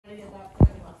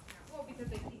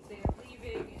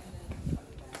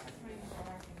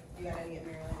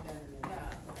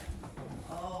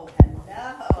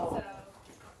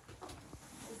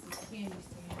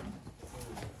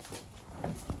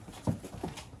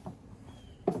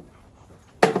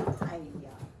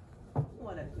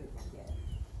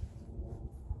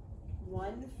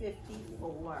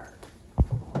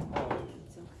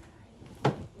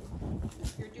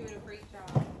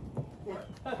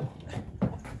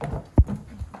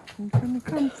He's gonna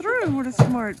come through. What a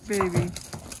smart baby.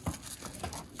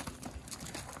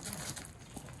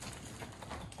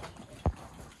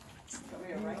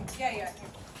 Yeah, yeah.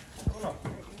 Uno.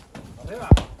 Arriba.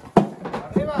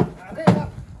 Arriba. Arriba.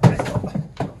 Eso.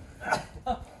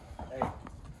 Hey.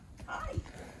 Hi.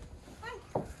 Hi.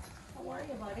 How are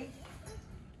you, buddy?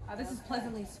 This is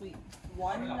pleasantly sweet.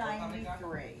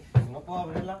 193. No puedo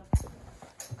abrirla.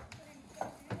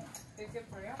 Is it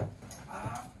for you?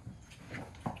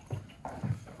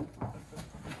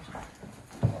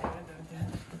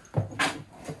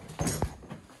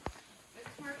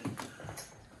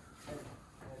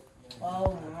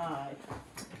 Oh my.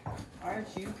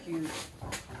 Aren't you cute?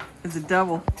 It's a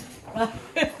double.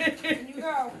 In you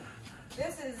go.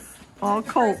 This is All Mr.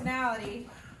 colt. Personality.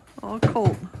 All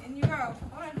colt. In you go.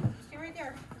 Hold on. Stay right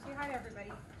there. Say hi to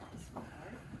everybody.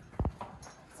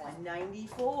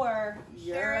 194.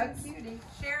 You're a cutie.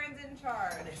 Sharon's in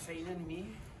charge. Me.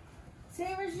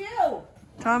 Same as you.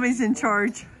 Tommy's in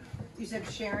charge. You said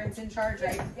Sharon's in charge,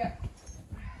 right? Yep.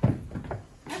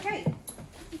 Okay.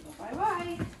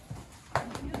 Bye-bye.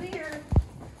 See you later.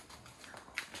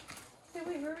 So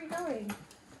wait, where are we going?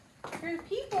 There's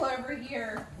people over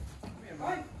here.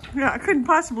 What? Yeah, I couldn't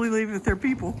possibly leave if they're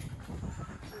people.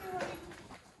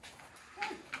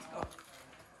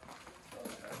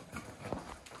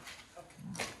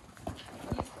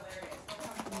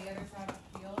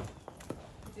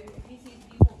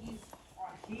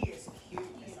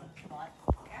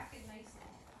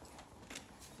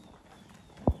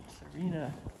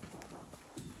 Serena.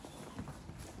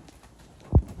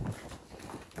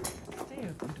 Stay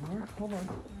open door. Hold on. I'm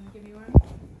gonna give you one.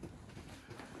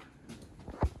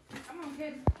 Come on,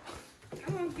 kid.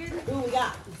 Come on, kid. Who we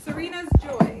got? Serena's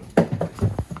Joy.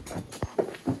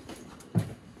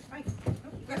 Hi.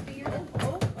 Oh, you got the ear.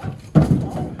 Oh. A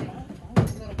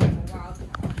little bit of a wild.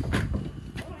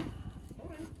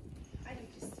 Hold on. I can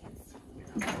just dance.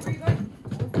 Where are you going?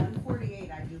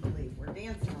 148, I do believe. We're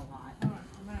dancing a lot. Hold on.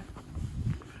 I'm gonna.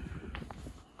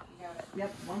 You got it.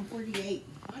 Yep, 148.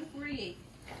 148.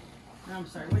 I'm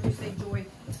sorry, what did you say, Joy?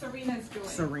 Serena's Joy.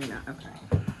 Serena, okay.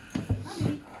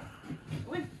 Honey.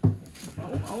 Go in.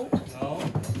 Oh. No.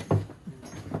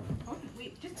 Oh,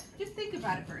 wait, just think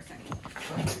about it for a second.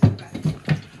 Think about it.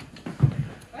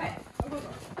 Go ahead. Go. Go.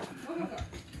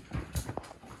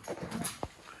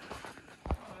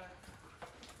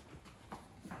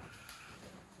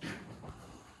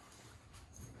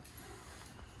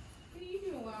 What are you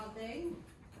doing, wild thing?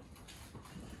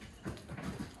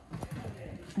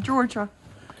 Georgia.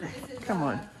 This is, Come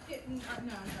on. Kitten. No, I'm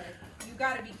sorry. You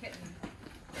gotta be kitten.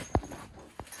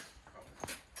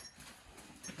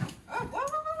 Oh, whoa.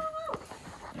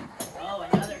 Oh,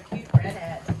 another cute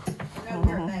redhead. You know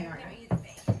your thing, aren't you?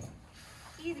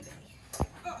 Easy, baby.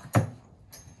 Oh.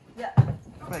 Yeah. Oh,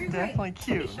 But you're definitely great.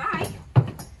 cute. Don't be shy.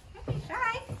 Don't be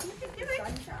shy. You can do it.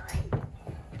 Sunshine.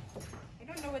 I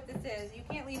don't know what this is. You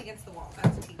can't lean against the wall.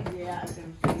 That's cheating. Yeah, I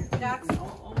can see That's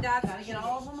Gotta get cheating.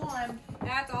 all of them on.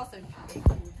 That's also cheating.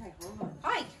 Okay, hold on.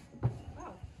 Hi.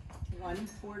 Oh,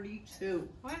 142.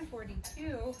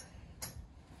 142.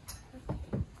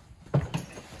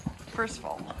 First of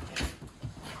all.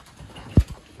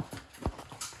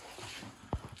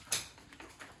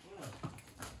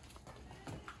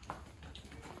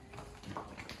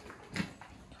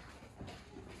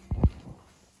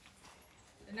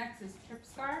 The next is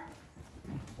Tripscar.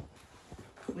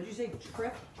 What'd you say,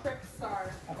 trip?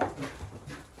 Tripscar.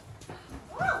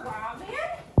 Oh, wow, man.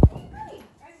 Hey.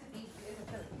 That's a beast. It's a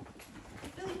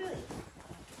Billy. Billy.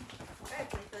 Go ahead,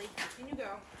 Billy. In you go.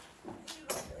 You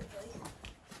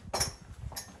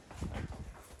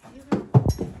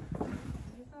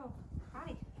go. Hi.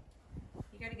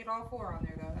 You gotta get all four on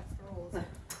there, though. That's the rules.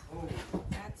 Oh.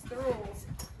 That's the rules.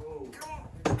 Oh. Come on.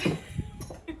 Okay.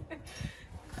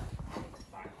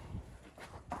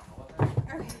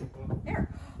 There.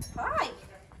 Hi.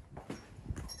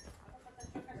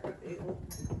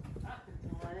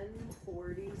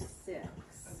 146.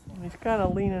 He's kind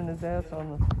of leaning his ass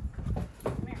on the.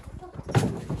 Come here. Oh,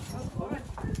 hold on.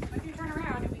 Why don't you turn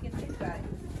around and we can think about it?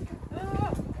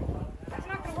 Oh, that's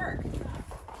not gonna work. Come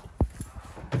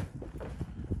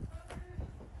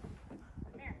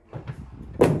here.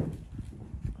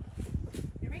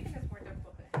 You're making this more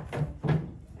difficult than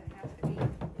it has to be.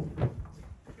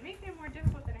 You're making it more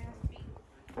difficult than it has to be.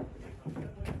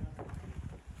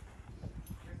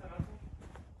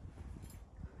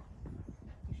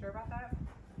 You sure about that?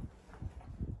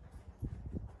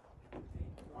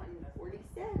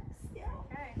 146. Yeah.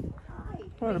 Okay. Hi.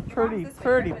 What a Walk pretty, this way,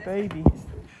 pretty right? baby.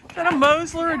 Is that a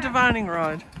Mosler or a divining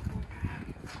rod?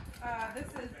 This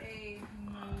is a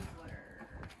Mosler.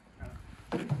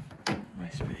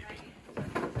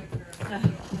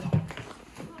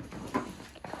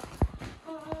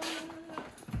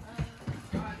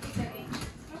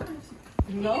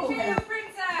 Hello. Pikachu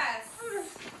Princess.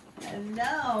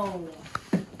 Hello.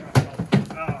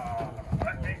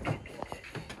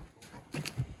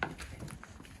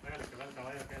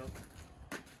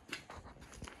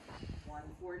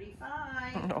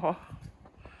 145. Oh.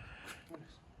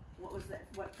 What was that?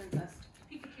 What princess?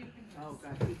 Pikachu Princess. Oh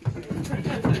god, Pikachu.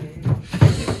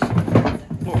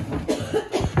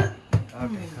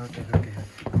 Okay.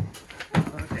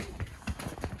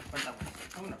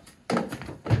 Vámonos.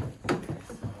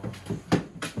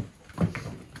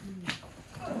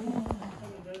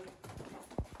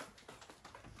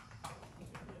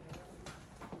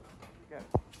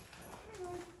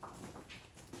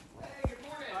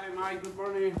 Hi, Mike. Good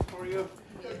morning. How are you?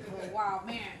 Wow,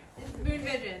 man. Moon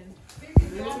vision. The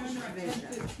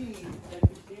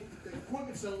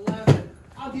equipment's 11.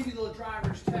 I'll give you the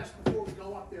driver's test before we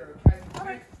go up there, okay?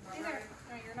 Okay. These are,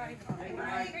 no, you're not even on it.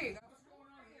 There you go.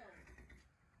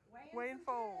 Weighing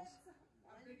foals.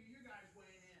 I'm thinking you guys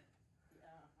weighing in.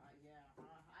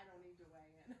 I don't need to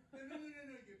weigh in. No,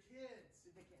 your kids.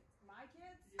 The kids. My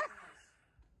kids? Yes.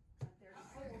 They're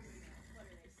what are they?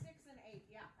 6 and 8.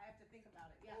 Yeah, I have to think about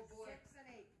it. Yeah, Oh, boy. 6 and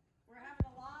 8. We're having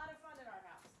a lot of fun at our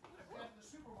house. At the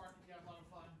supermarket, you have a lot of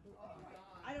fun. Oh, God.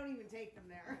 I don't even take them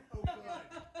there. Oh, good.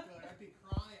 I'd be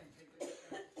crying taking it.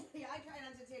 Yeah, I try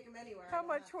not to take them anywhere. How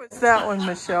much was that one,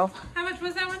 Michelle? How much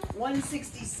was that one?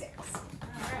 166. All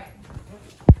right.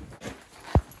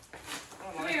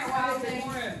 Come here, wild thing.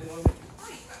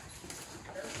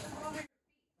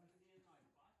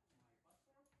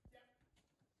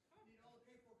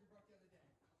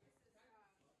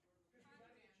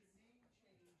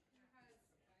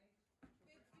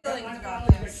 Feelings about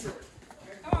this.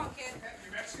 Come on, kid.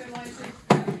 Your Mexican license?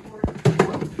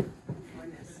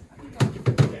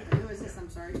 Who is this? I'm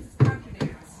sorry.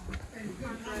 Contradance.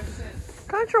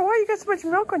 Contra, why you got so much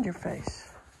milk on your face?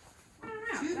 I don't know.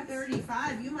 That's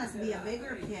 235. You must be a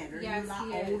bigger kid. Are Yes, you a lot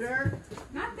he is. older?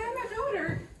 not that much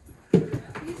older.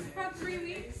 He's about 3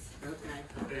 weeks. Okay.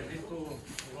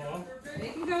 They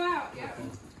can go out, yep.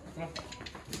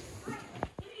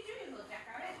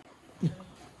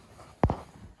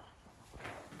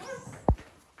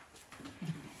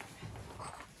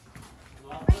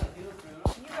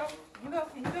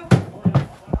 You go.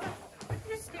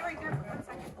 Just stay right there for 1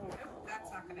 second.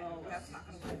 Nope, that's not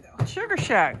gonna work though. Sugar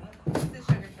Shack. This is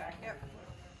Sugar Shack, yep.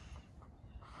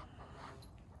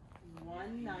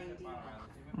 190.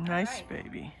 Nice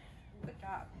baby. Good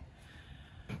job.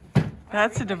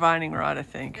 That's a divining rod, I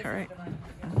think. All right.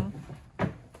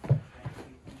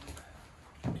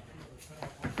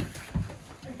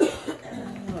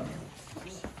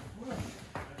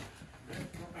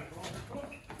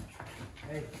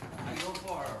 Hey, I go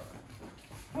for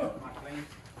my plane.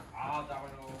 That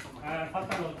one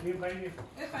Faltan los 10 babies.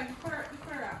 It's fine, just put her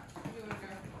out. You wanna go?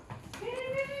 We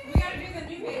gotta do the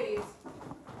new babies.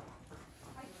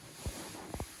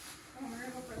 Come on, we're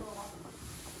gonna go for a little walk.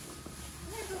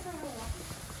 We're gonna go for a little walk.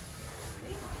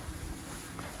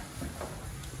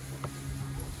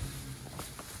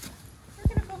 We're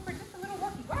gonna go for just a little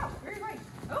walkie. Wow, very nice.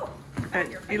 Oh,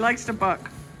 your He face. likes to buck.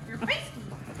 Your face.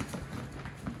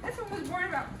 This one was born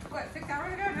about, what, 6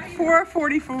 hours ago? Not even.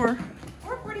 4:44.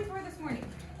 4:44 this morning.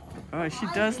 Oh, she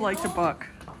does like to buck.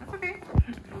 That's okay.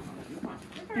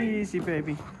 Easy,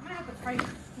 baby. I'm gonna have to try to.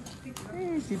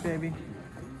 Easy, baby.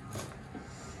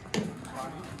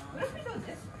 What if we go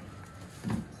this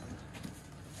way?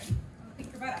 Ready? Pick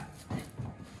your butt up.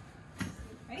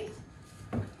 Ready?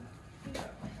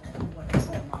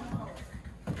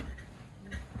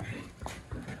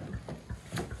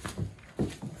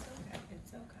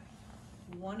 It's okay.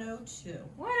 102.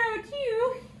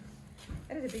 102.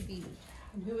 That is a big baby.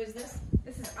 And who is this?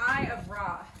 This is Eye of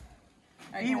Ra.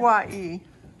 EYE. Okay.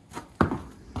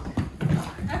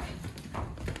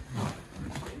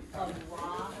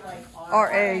 Like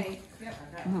RA. Yep.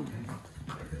 Mhm.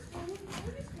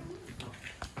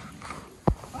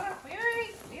 Hold on.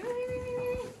 Wait.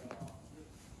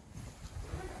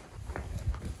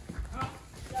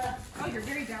 Oh, you're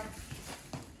very down.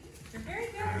 You're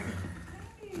very down.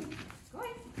 Go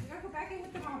ahead. You gotta go back in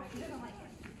with the mama. She doesn't like it.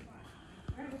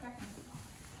 You gotta go back in.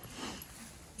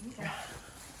 Okay.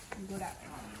 You go that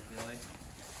way.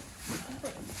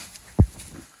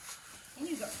 And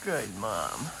you go. Good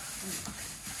mom.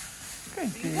 Good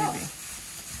There you go. baby.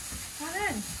 Come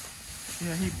in.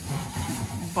 Yeah, he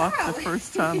bucked the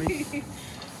first time. He...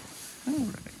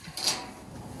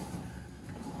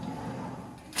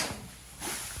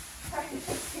 All right.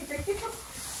 You're a big kid.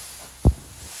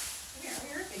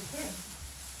 You're a big kid.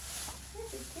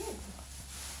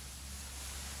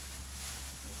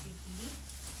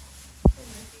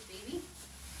 Baby. Baby.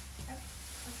 Yep,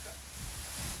 let's go.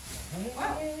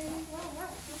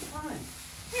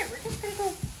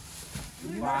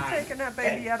 You're not taking that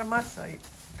baby out of my sight.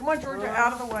 Come on, Georgia,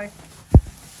 out of the way.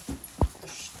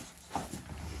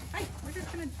 Hey, we're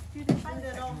just gonna do this.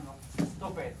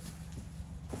 Stop it.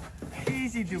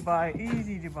 Easy, Dubai.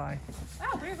 Easy, Dubai.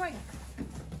 Oh, where are you going?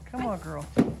 Come on, girl.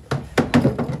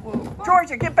 Whoa.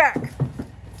 Georgia, get back.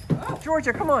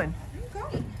 Georgia, come on. Where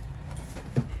are you going?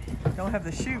 Don't have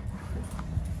the chute.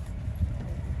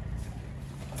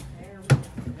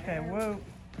 Okay, whoa.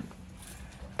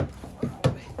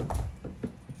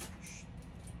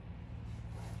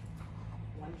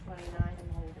 129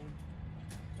 and holding.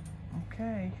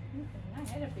 Okay. I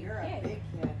had a big You're a kid. big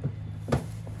kid.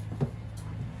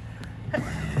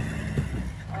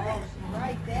 Oh, she's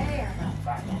right there.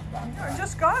 I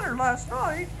just got her last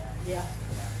night. Yeah.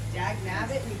 Jag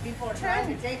nabbit, and people are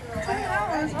trying to take her 10 away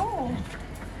hours already. old.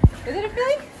 Is it a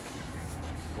filly?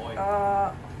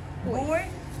 Boy.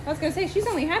 I was gonna say she's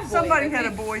only had boy. Somebody I had a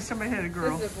think. boy, somebody had a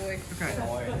girl. This is a boy.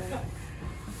 Okay.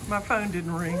 My phone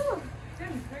didn't ring.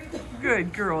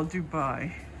 Good girl,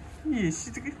 Dubai. Yes,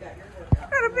 she's got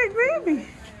a big baby.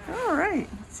 All right.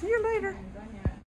 See you later.